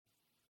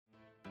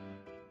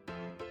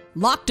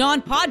Locked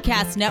On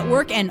Podcast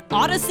Network and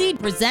Odyssey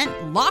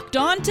present Locked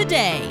On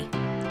Today.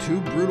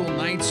 2 brutal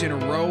nights in a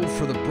row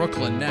for the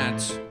Brooklyn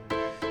Nets.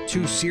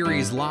 2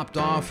 series lopped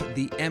off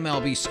the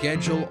MLB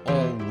schedule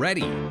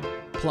already.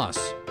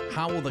 Plus,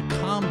 how will the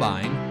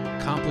Combine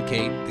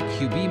complicate the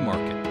QB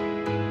market?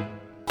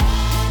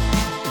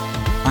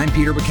 I'm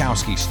Peter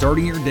Bukowski,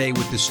 starting your day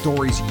with the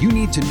stories you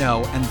need to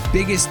know and the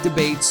biggest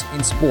debates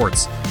in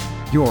sports.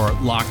 You're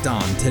Locked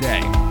On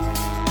Today.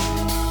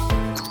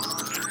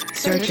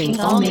 Searching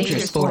all major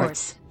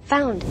sports.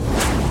 Found.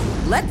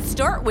 Let's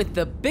start with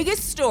the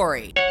biggest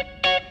story.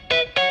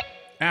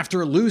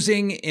 After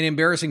losing in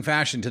embarrassing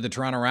fashion to the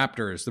Toronto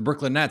Raptors, the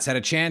Brooklyn Nets had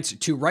a chance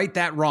to right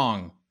that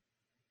wrong.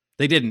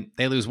 They didn't.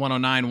 They lose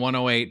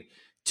 109-108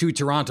 to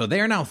Toronto.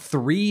 They are now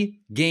 3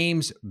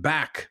 games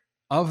back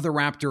of the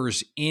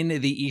Raptors in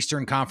the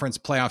Eastern Conference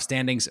playoff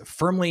standings,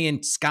 firmly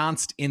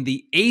ensconced in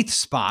the 8th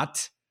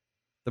spot.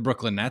 The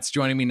Brooklyn Nets.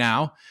 Joining me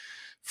now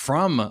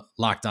from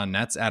Locked On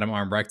Nets, Adam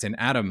Armbrecht. And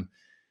Adam,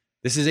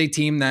 this is a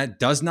team that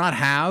does not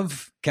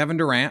have Kevin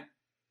Durant.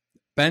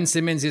 Ben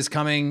Simmons is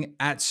coming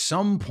at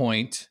some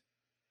point,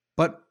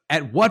 but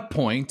at what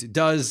point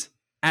does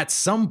at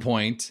some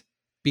point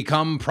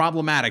become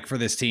problematic for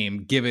this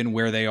team, given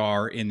where they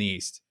are in the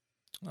East?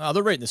 Oh,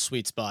 they're right in the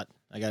sweet spot.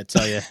 I got to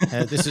tell you,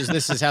 this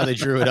is how they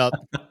drew it up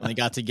when they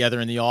got together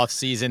in the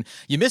offseason.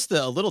 You missed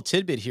a little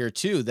tidbit here,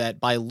 too, that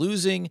by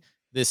losing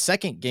the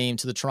second game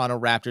to the Toronto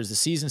Raptors, the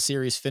season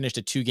series finished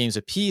at 2 games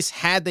apiece.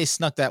 Had they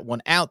snuck that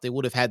one out, they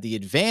would have had the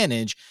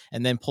advantage,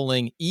 and then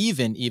pulling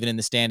even in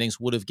the standings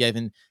would have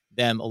given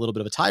them a little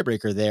bit of a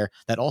tiebreaker there.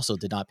 That also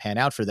did not pan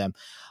out for them.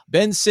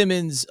 Ben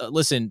Simmons,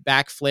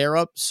 back flare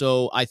up.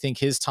 So I think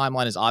his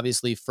timeline is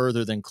obviously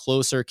further than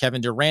closer. Kevin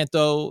Durant,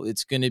 though,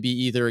 it's going to be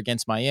either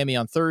against Miami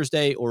on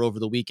Thursday or over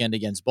the weekend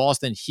against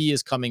Boston. He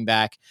is coming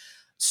back.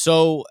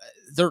 So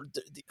the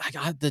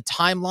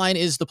timeline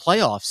is the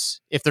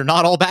playoffs. If they're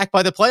not all back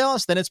by the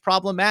playoffs, then it's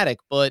problematic.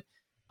 But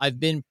I've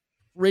been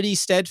pretty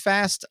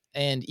steadfast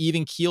and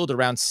even keeled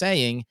around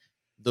saying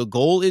the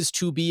goal is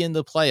to be in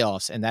the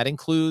playoffs, and that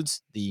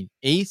includes the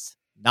 8th,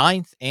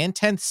 9th, and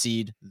 10th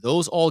seed.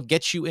 Those all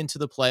get you into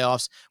the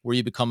playoffs where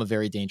you become a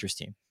very dangerous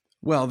team.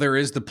 Well, there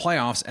is the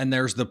playoffs and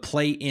there's the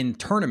play-in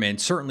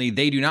tournament. Certainly,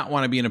 they do not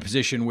want to be in a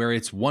position where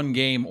it's 1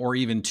 game or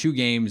even 2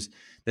 games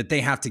that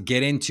they have to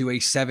get into a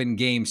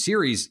 7-game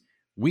series.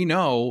 We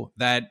know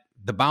that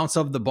the bounce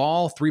of the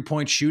ball,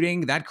 3-point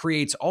shooting, that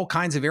creates all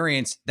kinds of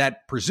variants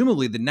that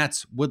presumably the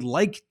Nets would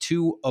like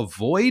to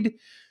avoid.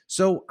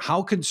 So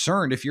how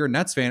concerned, if you're a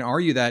Nets fan, are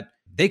you that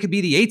they could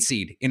be the 8th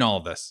seed in all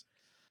of this?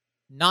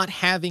 Not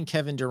having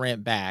Kevin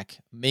Durant back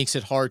makes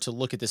it hard to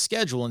look at the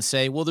schedule and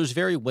say, well, there's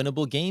very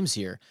winnable games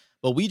here.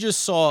 But we just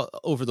saw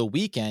over the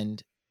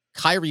weekend,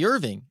 Kyrie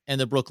Irving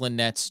and the Brooklyn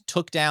Nets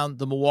took down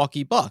the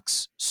Milwaukee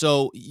Bucks.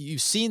 So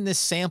you've seen this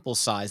sample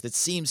size that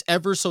seems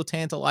ever so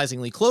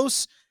tantalizingly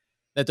close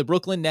that the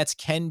Brooklyn Nets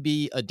can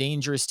be a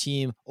dangerous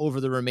team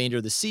over the remainder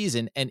of the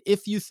season. And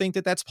if you think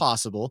that that's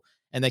possible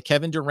and that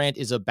Kevin Durant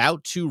is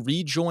about to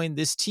rejoin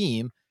this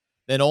team,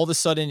 then all of a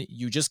sudden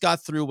you just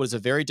got through what is a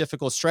very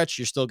difficult stretch.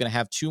 You're still going to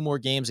have 2 more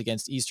games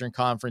against Eastern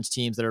Conference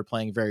teams that are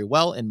playing very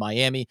well in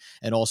Miami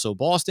and also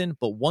Boston.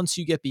 But once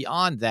you get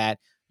beyond that,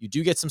 you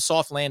do get some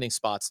soft landing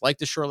spots like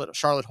the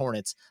Charlotte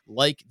Hornets,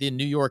 like the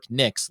New York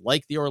Knicks,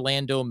 like the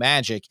Orlando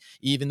Magic,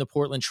 even the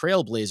Portland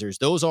Trail Blazers.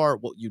 Those are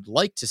what you'd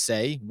like to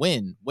say,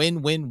 win.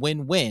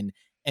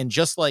 And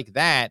just like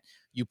that,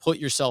 you put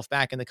yourself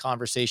back in the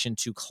conversation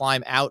to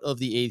climb out of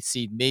the 8th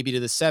seed, maybe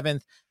to the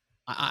 7th.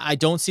 I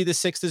don't see the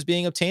 6th as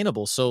being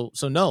obtainable. So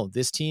no,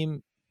 this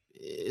team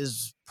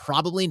is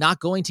probably not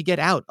going to get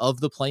out of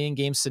the play-in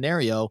game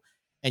scenario.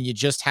 And you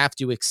just have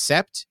to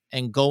accept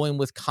and go in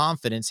with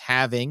confidence,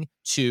 having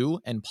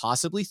 2 and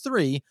possibly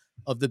 3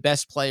 of the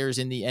best players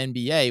in the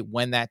NBA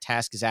when that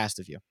task is asked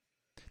of you.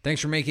 Thanks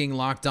for making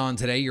Locked On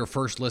Today your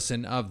first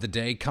listen of the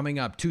day. Coming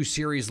up, 2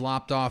 series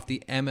lopped off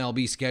the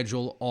MLB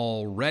schedule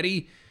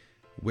already.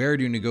 Where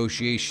do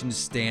negotiations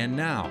stand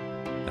now?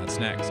 That's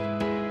next.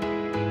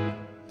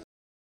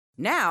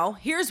 Now,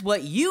 here's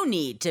what you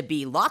need to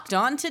be locked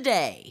on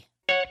today.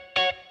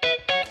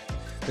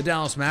 The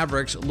Dallas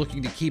Mavericks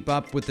looking to keep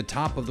up with the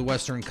top of the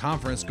Western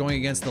Conference, going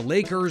against the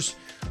Lakers,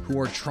 who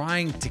are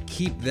trying to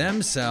keep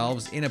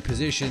themselves in a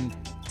position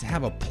to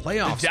have a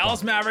playoff The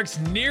Dallas Mavericks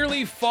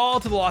nearly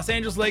fall to the Los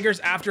Angeles Lakers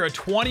after a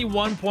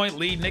 21-point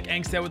lead. Nick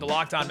Engstead with the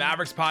Locked On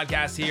Mavericks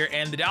podcast here.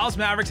 And the Dallas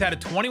Mavericks had a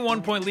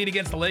 21-point lead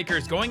against the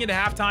Lakers. Going into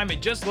halftime,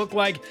 it just looked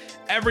like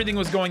everything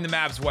was going the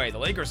Mavs' way. The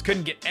Lakers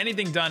couldn't get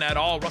anything done at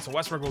all. Russell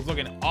Westbrook was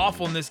looking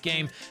awful in this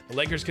game. The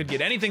Lakers could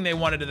get anything they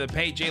wanted to the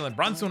paint. Jalen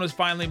Brunson was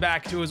finally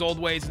back to his old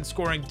ways and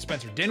scoring.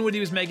 Spencer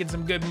Dinwiddie was making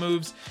some good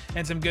moves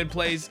and some good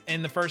plays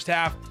in the first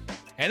half.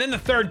 And then the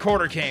third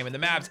quarter came, and the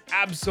Mavs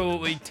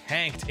absolutely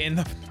tanked in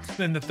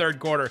the third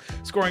quarter,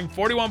 scoring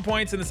 41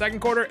 points in the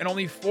second quarter and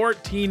only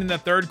 14 in the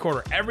third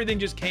quarter. Everything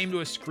just came to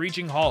a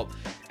screeching halt.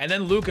 And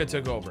then Luka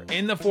took over.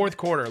 In the fourth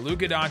quarter,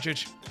 Luka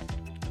Doncic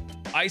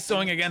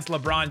ISOing against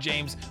LeBron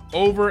James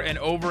over and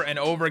over and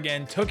over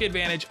again, took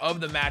advantage of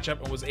the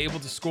matchup and was able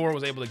to score,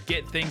 was able to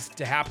get things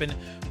to happen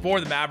for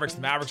the Mavericks.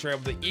 The Mavericks were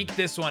able to eke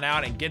this one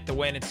out and get the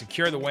win and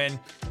secure the win.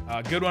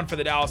 Good one for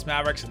the Dallas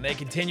Mavericks, and they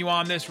continue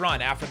on this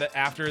run after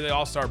the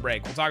All-Star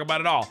break. We'll talk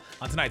about it all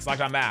on tonight's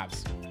Locked On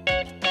Mavs.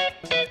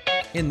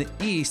 In the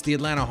East, the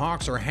Atlanta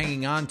Hawks are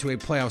hanging on to a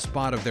playoff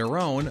spot of their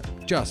own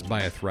just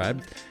by a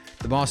thread.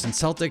 The Boston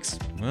Celtics,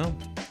 well,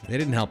 they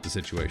didn't help the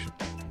situation.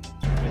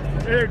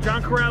 Hey there,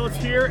 John Corrales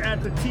here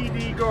at the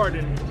TD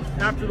Garden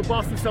after the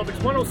Boston Celtics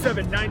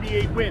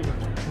 107-98 win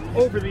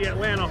over the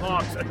Atlanta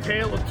Hawks. A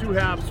tale of two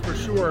halves for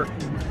sure.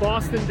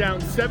 Boston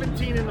down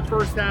 17 in the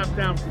first half,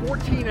 down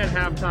 14 at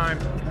halftime.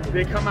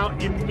 They come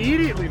out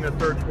immediately in the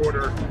third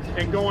quarter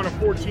and go on a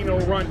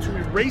 14-0 run to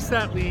erase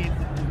that lead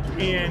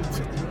and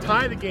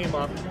tie the game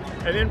up.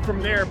 And then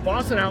from there,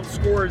 Boston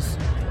outscores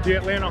the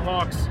Atlanta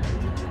Hawks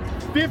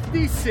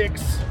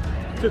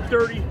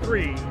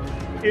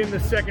 56-33 in the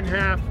second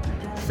half.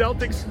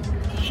 Celtics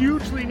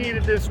hugely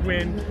needed this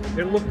win.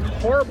 They looked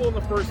horrible in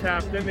the first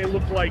half. Then they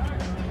looked like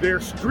their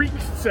streak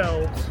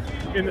selves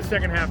in the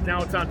second half.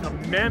 Now it's on to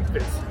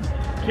Memphis.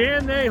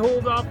 Can they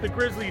hold off the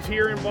Grizzlies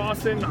here in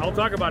Boston? I'll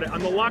talk about it on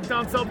the Locked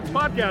On Celtics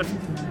podcast.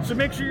 So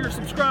make sure you're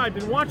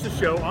subscribed and watch the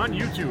show on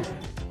YouTube.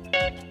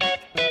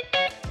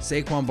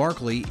 Saquon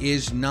Barkley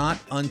is not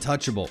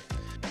untouchable.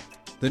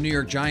 The New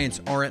York Giants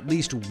are at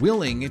least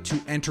willing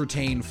to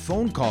entertain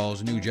phone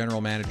calls, new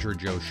general manager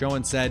Joe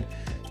Schoen said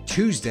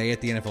Tuesday at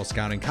the NFL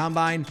Scouting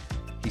Combine.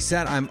 He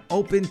said, "I'm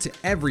open to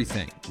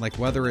everything, like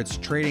whether it's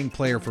trading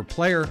player for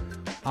player,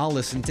 I'll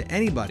listen to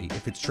anybody.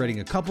 If it's trading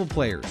a couple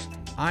players,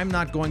 I'm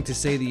not going to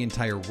say the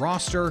entire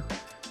roster.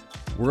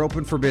 We're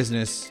open for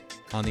business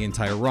on the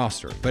entire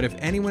roster. But if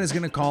anyone is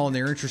going to call and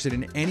they're interested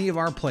in any of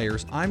our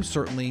players, I'm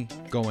certainly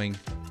going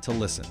to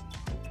listen."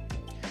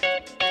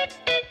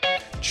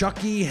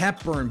 Chucky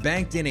Hepburn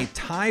banked in a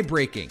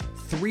tie-breaking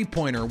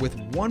three-pointer with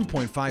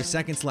 1.5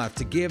 seconds left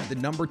to give the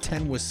number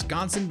 10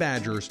 Wisconsin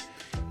Badgers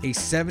a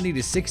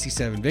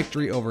 70-67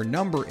 victory over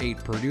number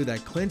 8 Purdue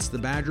that clinches the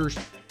Badgers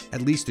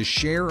at least a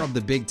share of the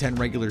Big Ten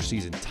regular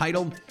season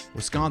title.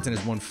 Wisconsin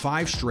has won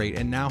 5 straight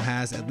and now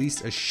has at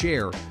least a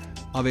share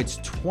of its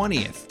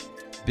 20th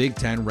Big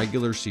Ten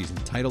regular season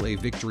title. A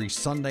victory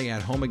Sunday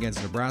at home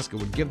against Nebraska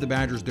would give the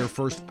Badgers their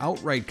first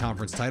outright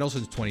conference title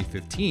since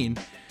 2015,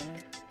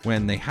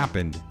 when they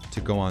happened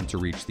to go on to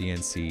reach the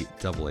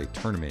NCAA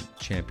Tournament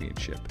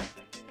Championship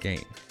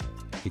game,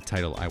 a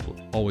title I will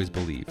always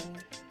believe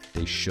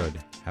they should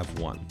have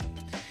won.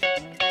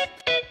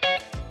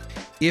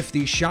 If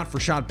the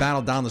shot-for-shot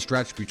battle down the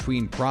stretch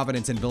between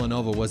Providence and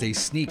Villanova was a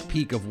sneak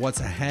peek of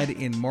what's ahead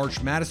in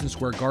March, Madison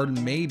Square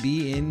Garden may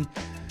be in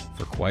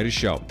for quite a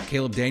show.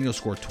 Caleb Daniels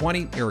scored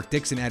 20, Eric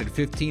Dixon added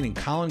 15, and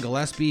Colin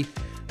Gillespie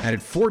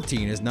added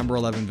 14 as number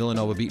 11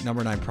 Villanova beat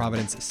number 9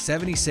 Providence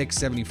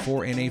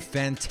 76-74 in a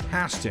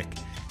fantastic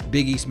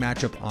Big East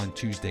matchup on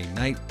Tuesday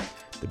night.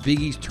 The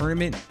Big East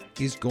tournament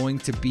is going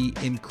to be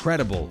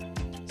incredible,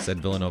 said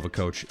Villanova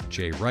coach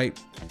Jay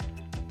Wright.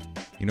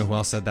 You know who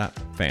else said that?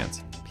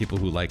 Fans. People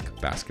who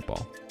like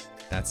basketball.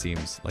 That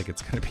seems like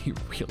it's going to be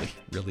really,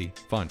 really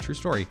fun. True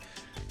story.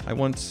 I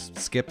once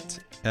skipped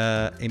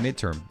a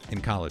midterm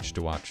in college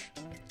to watch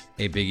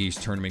a Big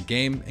East tournament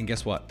game, and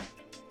guess what?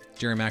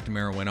 Jerry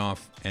McNamara went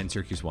off and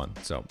Syracuse won,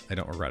 so I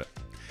don't regret it.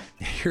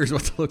 Here's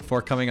what to look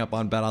for coming up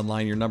on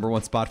BetOnline, your number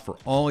one spot for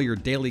all your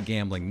daily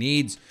gambling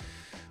needs.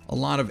 A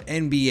lot of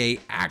NBA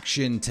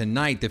action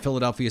tonight. The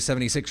Philadelphia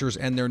 76ers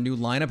and their new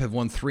lineup have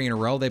won 3 in a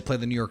row. They play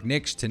the New York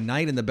Knicks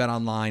tonight, and the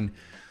BetOnline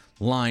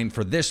line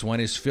for this one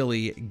is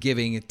Philly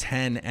giving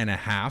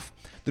 10.5.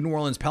 The New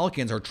Orleans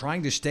Pelicans are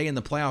trying to stay in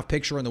the playoff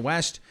picture in the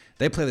West.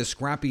 They play the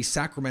scrappy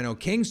Sacramento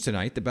Kings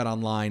tonight. The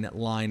BetOnline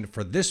line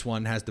for this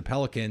one has the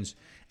Pelicans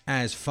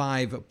as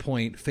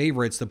 5-point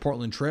favorites. The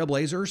Portland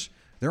Trailblazers,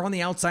 they're on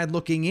the outside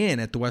looking in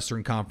at the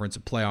Western Conference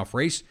playoff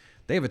race.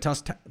 They have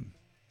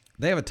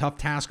a tough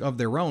task of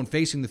their own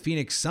facing the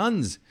Phoenix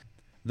Suns.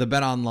 The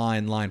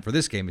BetOnline line for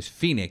this game is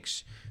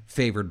Phoenix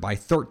favored by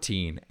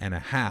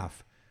 13.5.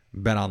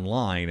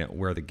 BetOnline,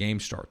 where the game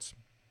starts.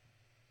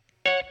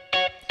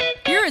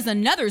 Here is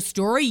another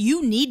story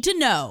you need to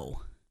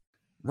know.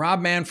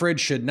 Rob Manfred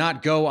should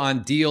not go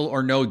on Deal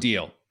or No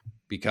Deal,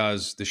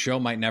 because the show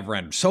might never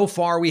end. So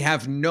far, we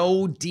have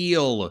no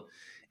deal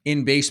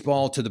in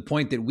baseball to the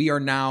point that we are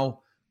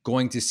now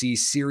going to see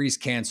series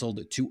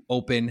canceled to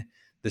open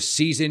the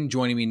season.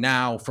 Joining me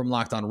now from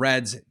Locked On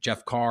Reds,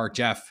 Jeff Carr.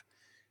 Jeff,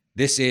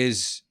 this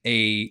is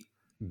a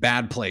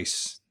bad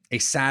place, a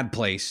sad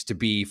place to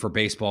be for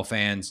baseball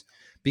fans,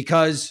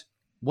 because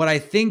what I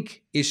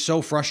think is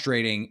so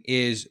frustrating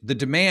is the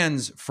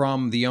demands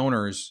from the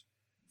owners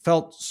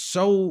felt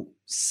so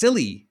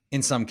silly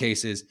in some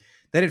cases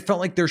that it felt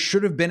like there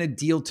should have been a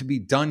deal to be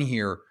done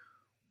here.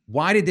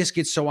 Why did this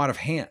get so out of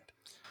hand?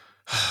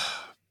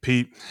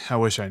 Pete, I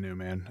wish I knew,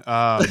 man.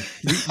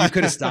 You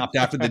could have stopped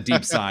after the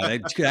deep sigh.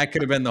 That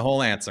could have been the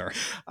whole answer.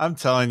 I'm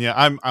telling you,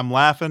 I'm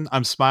laughing,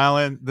 I'm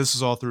smiling. This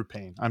is all through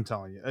pain. I'm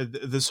telling you,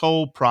 this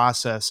whole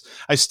process,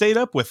 I stayed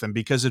up with them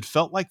because it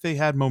felt like they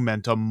had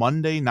momentum.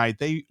 Monday night,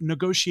 they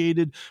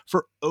negotiated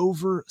for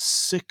over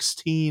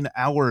 16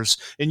 hours,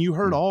 and you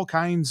heard all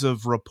kinds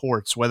of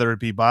reports, whether it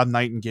be Bob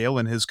Nightingale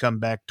and his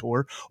comeback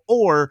tour,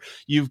 or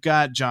you've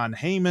got John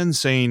Heyman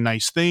saying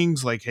nice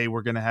things like, hey,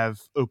 we're going to have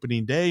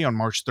opening day on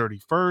March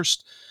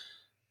 31st.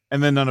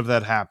 And then none of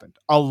that happened.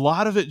 A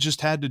lot of it just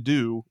had to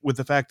do with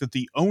the fact that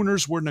the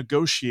owners were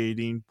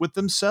negotiating with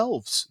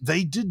themselves.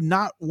 They did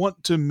not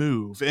want to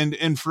move.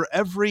 And for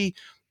every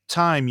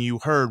time you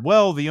heard,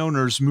 well, the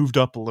owners moved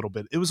up a little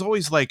bit, it was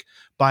always like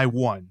by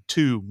 1,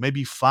 2,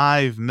 maybe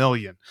 5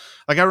 million.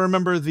 Like I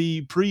remember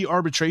the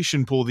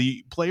pre-arbitration pool,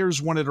 the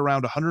players wanted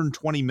around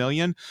 120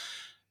 million.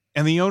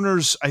 And the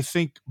owners, I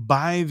think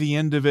by the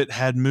end of it,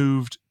 had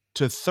moved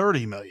to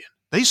 30 million.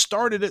 They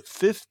started at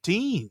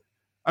 15.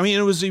 I mean,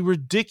 it was a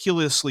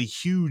ridiculously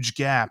huge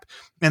gap,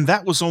 and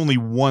that was only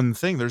one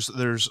thing.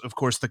 There's of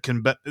course the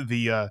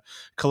competitive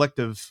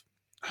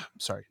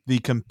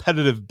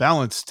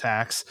balance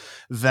tax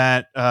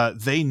that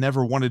they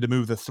never wanted to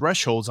move the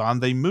thresholds on.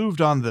 They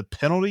moved on the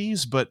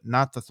penalties, but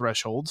not the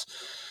thresholds.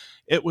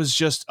 It was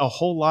just a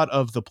whole lot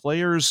of the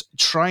players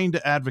trying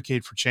to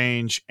advocate for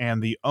change and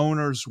the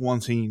owners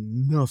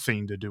wanting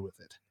nothing to do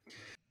with it.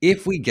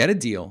 If we get a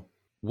deal,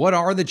 what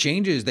are the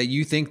changes that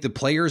you think the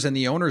players and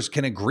the owners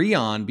can agree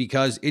on?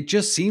 Because it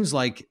just seems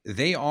like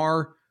they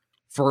are,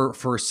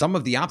 for some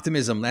of the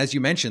optimism, as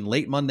you mentioned,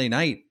 late Monday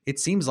night, it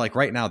seems like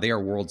right now they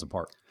are worlds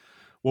apart.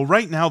 Well,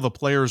 right now the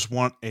players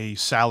want a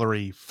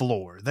salary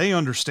floor. They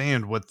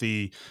understand what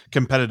the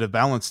competitive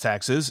balance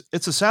tax is.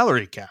 It's a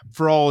salary cap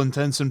for all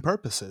intents and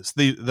purposes.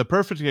 The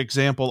perfect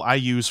example I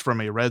use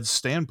from a Reds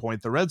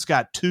standpoint, the Reds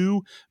got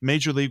 2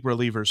 major league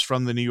relievers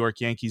from the New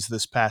York Yankees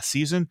this past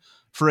season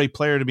for a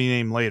player to be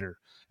named later.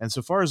 And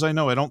so far as I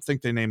know, I don't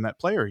think they named that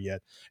player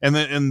yet. And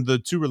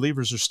the 2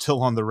 relievers are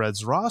still on the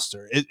Reds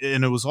roster.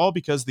 And it was all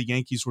because the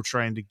Yankees were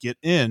trying to get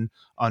in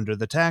under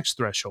the tax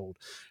threshold.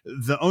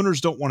 The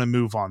owners don't want to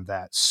move on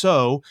that.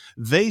 So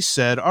they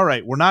said, all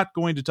right, we're not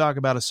going to talk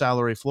about a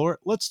salary floor.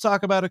 Let's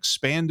talk about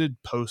expanded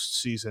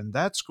postseason.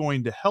 That's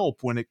going to help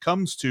when it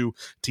comes to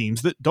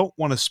teams that don't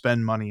want to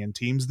spend money and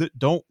teams that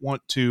don't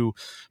want to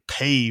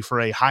pay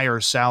for a higher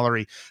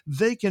salary.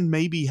 They can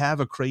maybe have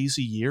a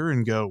crazy year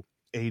and go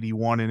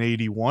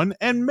 81-81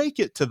 and make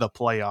it to the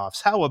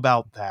playoffs. How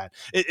about that?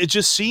 It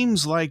just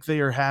seems like they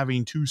are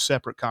having 2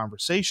 separate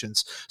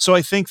conversations. So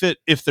I think that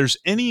if there's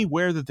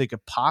anywhere that they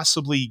could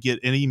possibly get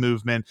any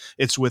movement,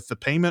 it's with the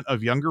payment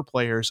of younger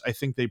players. I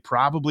think they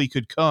probably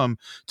could come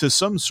to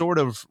some sort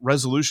of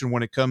resolution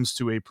when it comes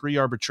to a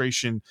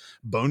pre-arbitration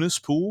bonus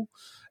pool,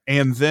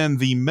 and then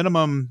the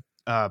minimum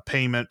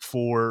payment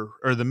or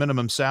the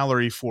minimum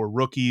salary for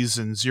rookies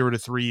and 0 to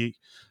 3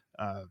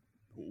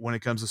 when it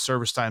comes to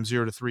service time,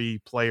 0 to 3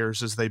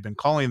 players, as they've been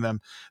calling them.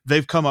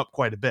 They've come up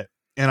quite a bit.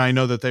 And I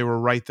know that they were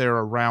right there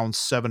around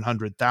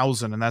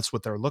 700,000, and that's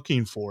what they're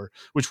looking for,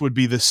 which would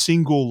be the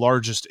single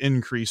largest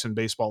increase in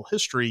baseball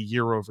history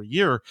year over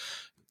year.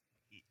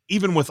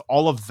 Even with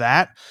all of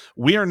that,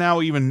 we are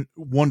now even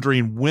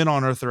wondering when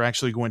on earth they're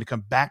actually going to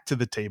come back to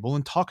the table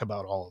and talk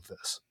about all of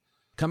this.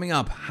 Coming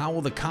up, how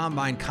will the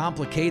combine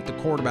complicate the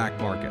quarterback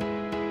market?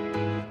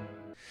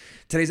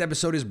 Today's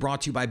episode is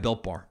brought to you by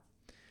Built Bar.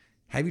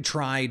 Have you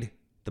tried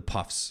the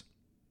Puffs?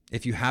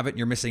 If you haven't,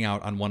 you're missing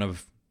out on one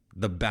of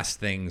the best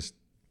things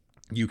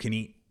you can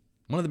eat.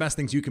 One of the best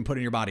things you can put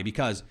in your body,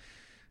 because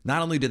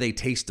not only do they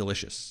taste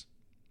delicious,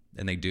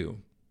 and they do,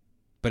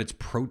 but it's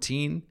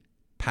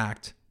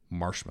protein-packed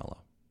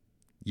marshmallow.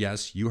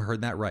 Yes, you heard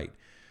that right.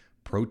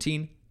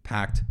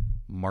 Protein-packed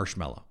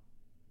marshmallow.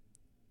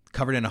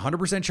 Covered in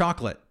 100%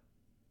 chocolate.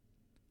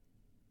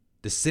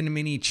 The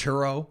cinnamony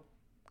churro,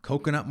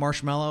 coconut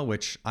marshmallow,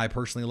 which I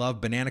personally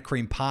love, banana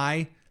cream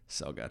pie.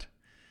 So good.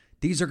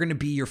 These are going to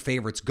be your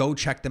favorites. Go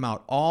check them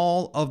out.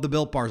 All of the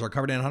Built Bars are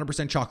covered in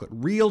 100% chocolate.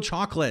 Real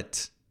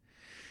chocolate.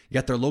 You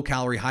got their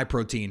low-calorie,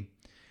 high-protein.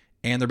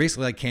 And they're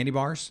basically like candy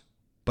bars,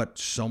 but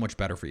so much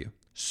better for you.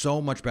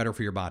 So much better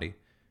for your body.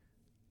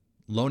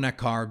 Low net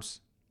carbs,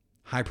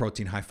 high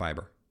protein, high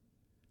fiber.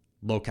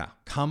 Low cal.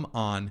 Come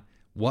on.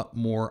 What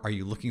more are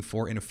you looking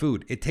for in a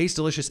food? It tastes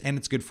delicious and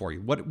it's good for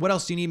you. What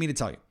else do you need me to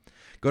tell you?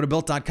 Go to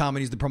Built.com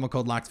and use the promo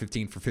code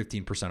LOCKED15 for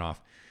 15% off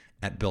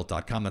at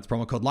Built.com. That's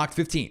promo code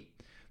LOCKED15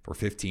 for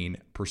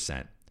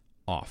 15%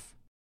 off.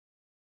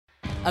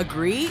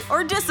 Agree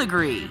or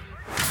disagree?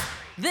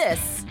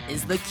 This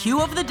is the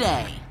cue of the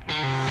day.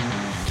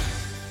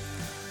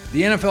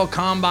 The NFL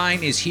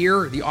Combine is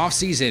here. The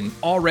offseason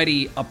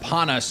already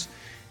upon us.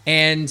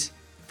 And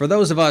for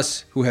those of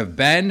us who have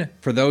been,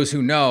 for those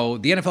who know,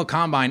 the NFL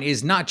Combine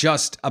is not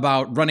just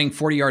about running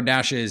 40-yard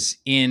dashes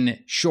in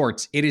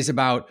shorts. It is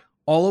about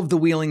all of the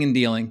wheeling and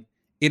dealing.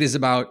 It is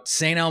about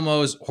St.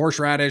 Elmo's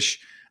horseradish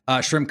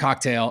shrimp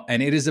cocktail.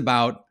 And it is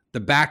about the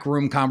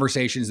backroom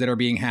conversations that are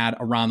being had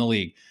around the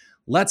league.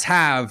 Let's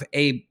have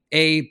a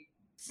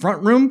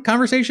front room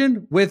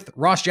conversation with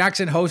Ross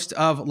Jackson, host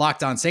of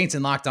Locked On Saints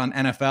and Locked On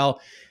NFL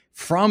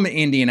from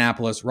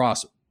Indianapolis.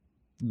 Ross,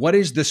 what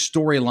is the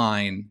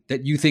storyline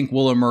that you think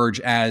will emerge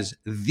as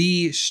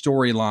the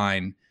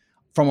storyline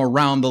from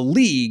around the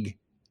league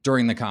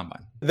during the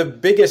combine? The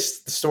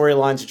biggest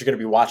storylines that you're going to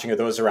be watching are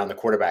those around the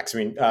quarterbacks. I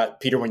mean,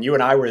 Peter, when you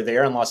and I were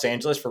there in Los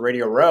Angeles for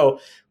Radio Row,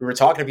 we were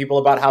talking to people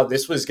about how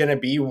this was going to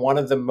be one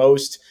of the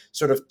most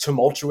sort of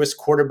tumultuous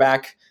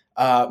quarterback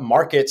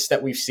markets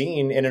that we've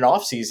seen in an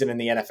offseason in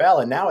the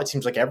NFL. And now it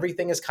seems like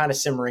everything is kind of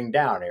simmering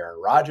down. Aaron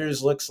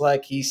Rodgers looks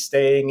like he's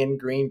staying in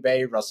Green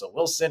Bay. Russell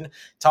Wilson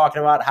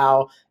talking about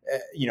how,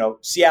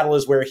 Seattle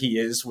is where he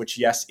is, which,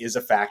 yes, is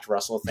a fact,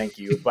 Russell, thank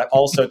you. But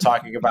also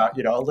talking about,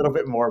 a little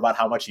bit more about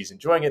how much he's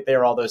enjoying it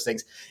there, all those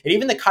things. And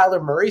even the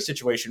Kyler Murray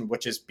situation,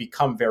 which has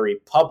become very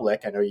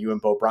public. I know you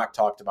and Bo Brock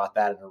talked about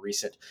that in a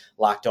recent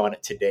Locked On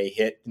Today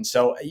hit. And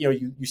so,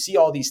 you see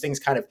all these things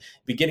kind of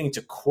beginning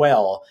to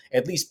quell,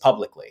 at least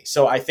publicly.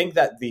 So I think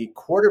that the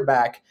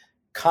quarterback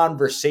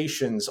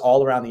conversations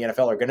all around the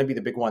NFL are going to be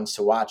the big ones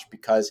to watch,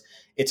 because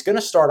it's going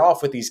to start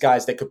off with these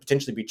guys that could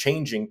potentially be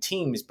changing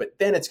teams, but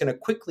then it's going to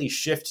quickly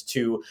shift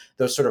to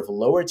those sort of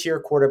lower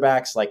tier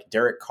quarterbacks like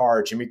Derek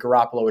Carr, Jimmy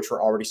Garoppolo, which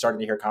we're already starting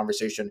to hear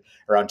conversation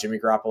around Jimmy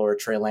Garoppolo or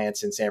Trey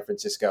Lance in San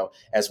Francisco,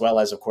 as well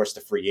as, of course,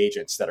 the free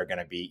agents that are going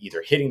to be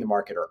either hitting the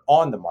market or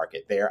on the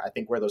market there. I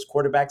think where those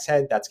quarterbacks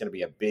head, that's going to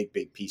be a big,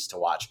 big piece to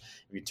watch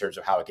in terms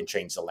of how it can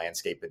change the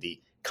landscape of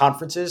the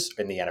conferences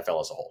and the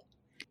NFL as a whole.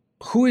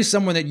 Who is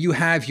someone that you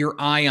have your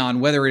eye on,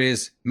 whether it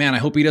is, man, I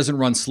hope he doesn't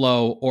run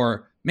slow,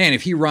 or man,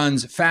 if he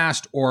runs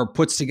fast or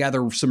puts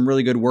together some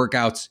really good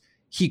workouts,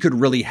 he could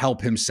really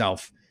help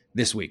himself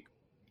this week?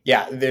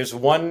 Yeah, there's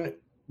one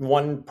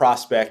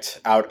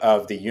prospect out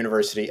of the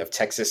University of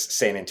Texas,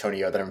 San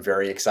Antonio that I'm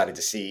very excited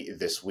to see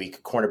this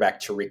week. Cornerback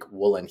Tariq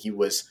Woolen. He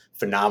was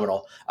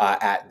phenomenal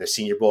at the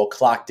Senior Bowl,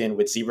 clocked in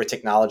with Zebra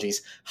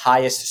Technologies'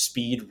 highest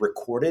speed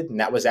recorded. And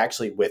that was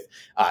actually with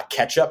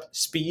catch-up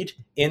speed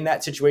in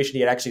that situation.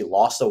 He had actually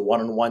lost a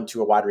one-on-one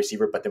to a wide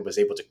receiver, but then was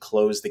able to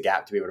close the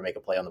gap to be able to make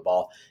a play on the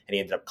ball. And he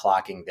ended up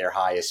clocking their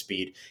highest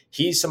speed.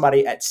 He's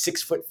somebody at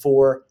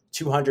 6'4",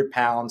 200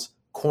 pounds,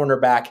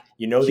 cornerback.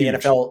 The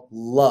NFL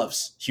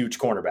loves huge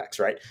cornerbacks,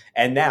 right?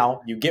 And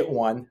now you get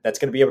one that's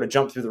going to be able to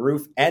jump through the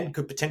roof and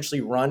could potentially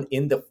run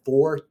in the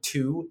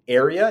 4.2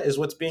 area is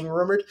what's being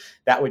rumored.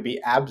 That would be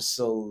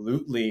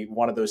absolutely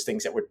one of those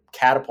things that would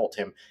catapult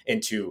him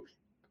into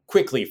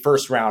quickly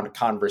first round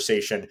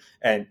conversation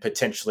and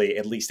potentially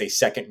at least a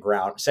second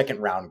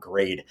round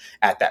grade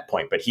at that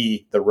point. But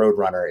the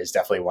Roadrunner, is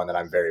definitely one that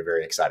I'm very,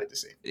 very excited to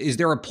see. Is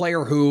there a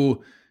player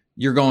who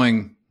you're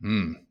going,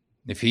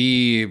 if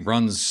he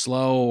runs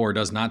slow or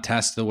does not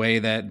test the way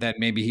that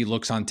maybe he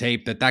looks on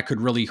tape, that could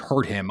really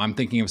hurt him? I'm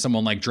thinking of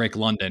someone like Drake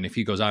London. If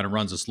he goes out and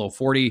runs a slow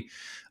 40,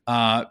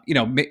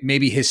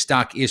 maybe his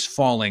stock is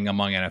falling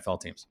among NFL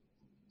teams.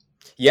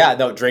 Yeah,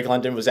 no, Drake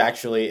London was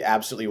actually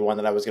absolutely one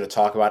that I was going to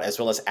talk about, as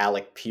well as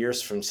Alec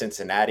Pierce from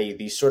Cincinnati,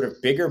 these sort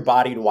of bigger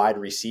bodied wide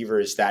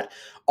receivers that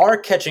are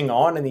catching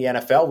on in the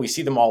NFL. We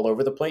see them all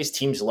over the place.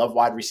 Teams love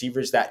wide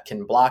receivers that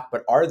can block,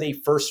 but are they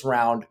first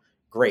round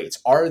grades?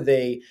 Are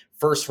they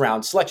first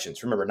round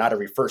selections? Remember, not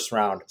every first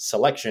round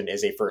selection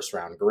is a first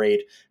round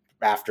grade.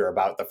 After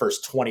about the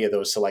first 20 of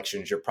those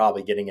selections, you're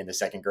probably getting into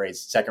second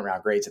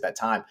round grades at that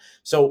time.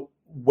 So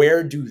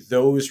where do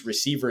those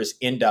receivers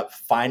end up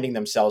finding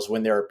themselves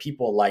when there are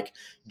people like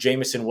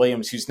Jameson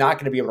Williams, who's not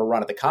going to be able to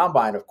run at the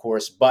combine, of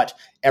course, but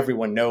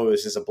everyone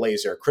knows is a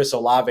blazer. Chris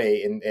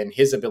Olave and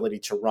his ability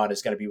to run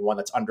is going to be one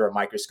that's under a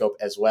microscope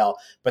as well.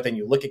 But then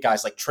you look at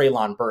guys like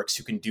Treylon Burks,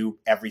 who can do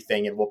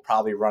everything and will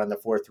probably run in the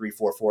 4.3,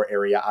 4.4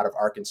 area out of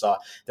Arkansas.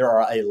 There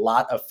are a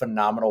lot of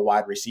phenomenal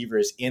wide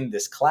receivers in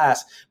this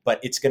class,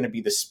 but it's going to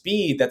be the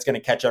speed that's going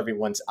to catch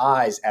everyone's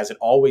eyes, as it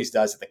always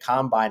does at the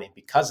combine. And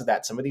because of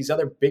that, some of these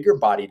other bigger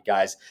bodied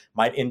guys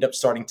might end up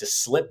starting to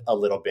slip a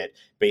little bit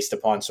based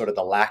upon sort of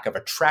the lack of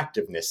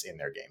attractiveness in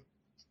their game.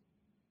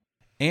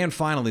 And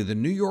finally, the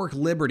New York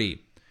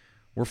Liberty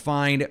were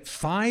fined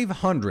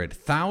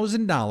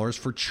 $500,000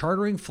 for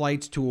chartering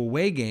flights to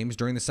away games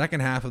during the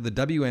second half of the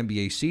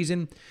WNBA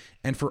season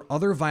and for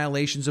other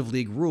violations of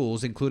league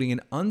rules, including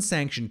an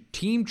unsanctioned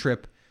team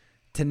trip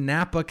to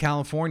Napa,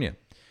 California.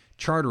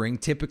 Chartering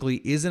typically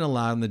isn't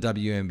allowed in the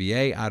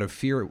WNBA out of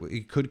fear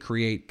it could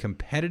create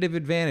competitive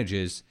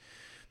advantages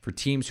for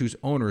teams whose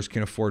owners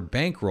can afford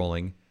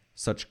bankrolling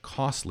such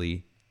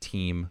costly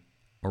team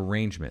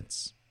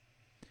arrangements.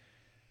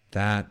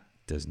 That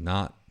does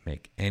not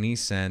make any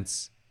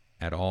sense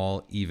at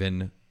all,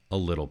 even a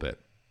little bit.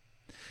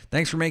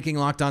 Thanks for making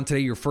Locked On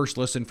Today your first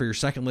listen. For your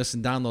second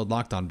listen, download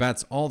Locked On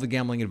Bets, all the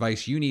gambling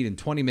advice you need in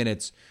 20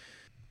 minutes.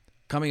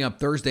 Coming up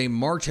Thursday,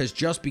 March has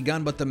just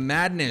begun, but the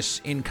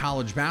madness in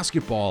college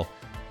basketball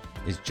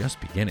is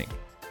just beginning.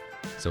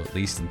 So at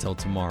least until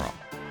tomorrow,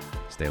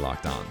 stay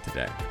locked on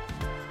today.